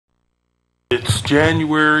It's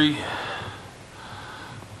January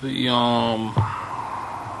the 8th.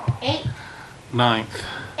 9th.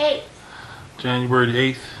 8th. January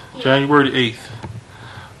the 8th. Yeah. January the 8th,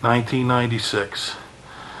 1996.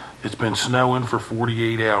 It's been snowing for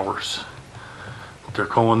 48 hours. They're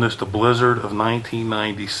calling this the blizzard of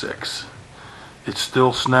 1996. It's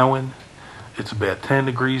still snowing. It's about 10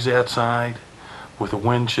 degrees outside with a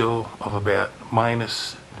wind chill of about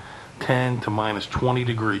minus 10 to minus 20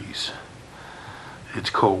 degrees. It's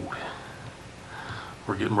cold.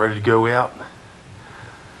 We're getting ready to go out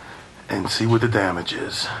and see what the damage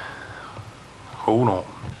is. Hold on.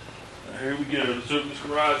 Here we go. Let's open this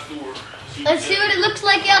garage door. Let's see what it looks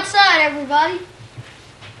like outside, everybody.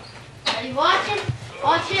 Are you watching?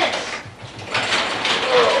 Watch this.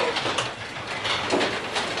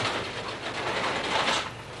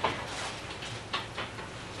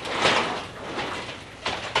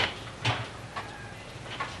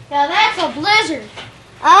 Now that's a blizzard.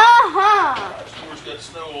 Uh-huh. This door's got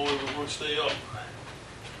snow all over it. Won't stay up.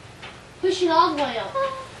 Push it all the way up.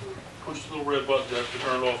 Push the little red button to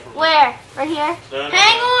turn it off. Where? Right here? No, no,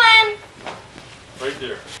 Hang on. right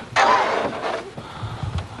there.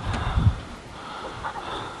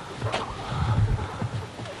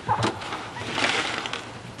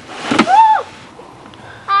 Woo!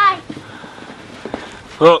 Hi.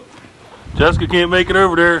 Look, Jessica can't make it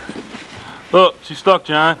over there. Look, she's stuck,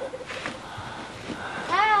 John.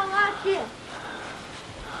 I'll watch you.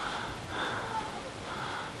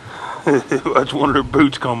 Watch one of her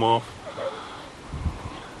boots come off.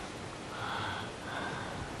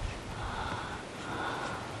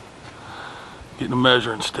 Getting a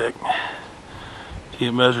measuring stick.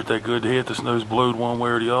 Can't measure it that good to hit. The snow's blowed one way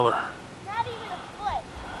or the other. Not even a foot.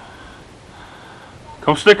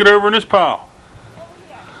 Come stick it over in this pile. Over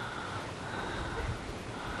here.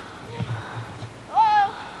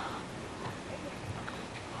 Oh.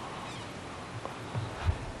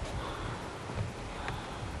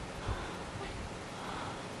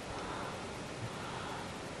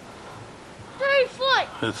 3 foot.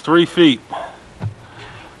 It's 3 feet.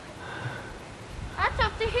 That's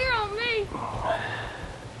up to here on me.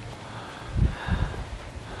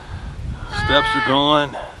 Steps are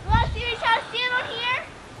gone. Want to see me try to stand on here?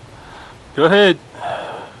 Go ahead.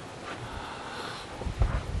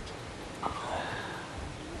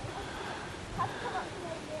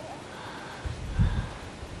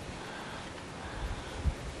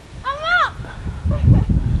 I'm up.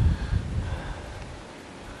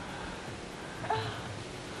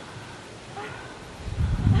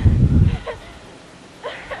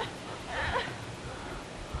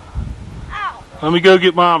 Ow. Let me go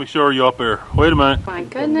get Mommy. Show her you up there. Wait a minute. My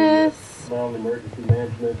goodness. Maryland Emergency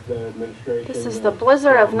Management Administration. This is the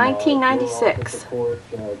blizzard of 1996.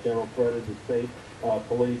 General Frederick, the state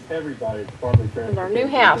police, everybody, Department of In our Transportation.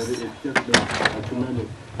 new house. It's just been tremendous.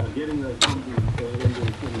 Getting those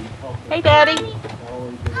Hey, Daddy.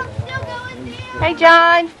 Hey,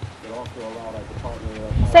 John.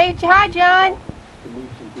 Say hi, John.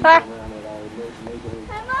 Hi.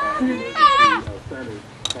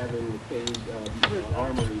 Having the stage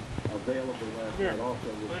armory available last night also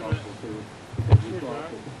was helpful too, because we thought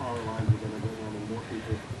that the power lines were going to go on and more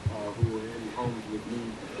people who were in homes would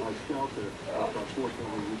need shelter.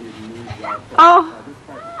 Unfortunately, we didn't need that. So, Oh. this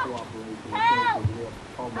type of cooperation is a real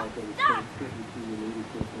hallmark of the state fitness to your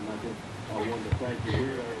leadership, and I just wanted to thank you.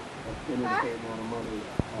 We're spending a certain amount of money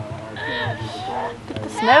ourselves with the guards. The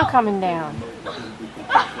snow coming down.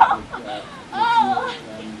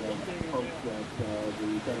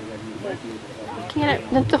 Can't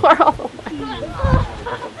open the door all the way.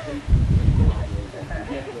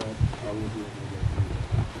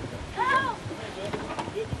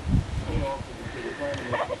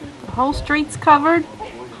 The whole street's covered.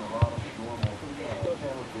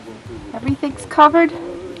 Everything's covered.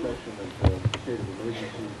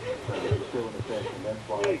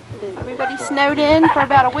 Everybody's snowed in for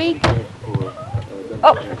about a week.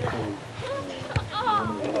 Oh.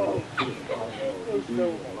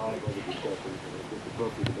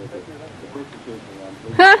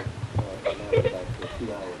 Huh?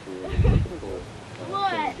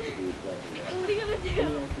 What? What are you gonna do?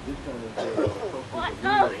 What?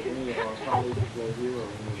 No.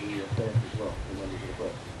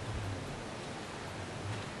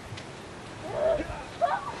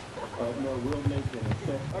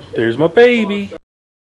 There's my baby.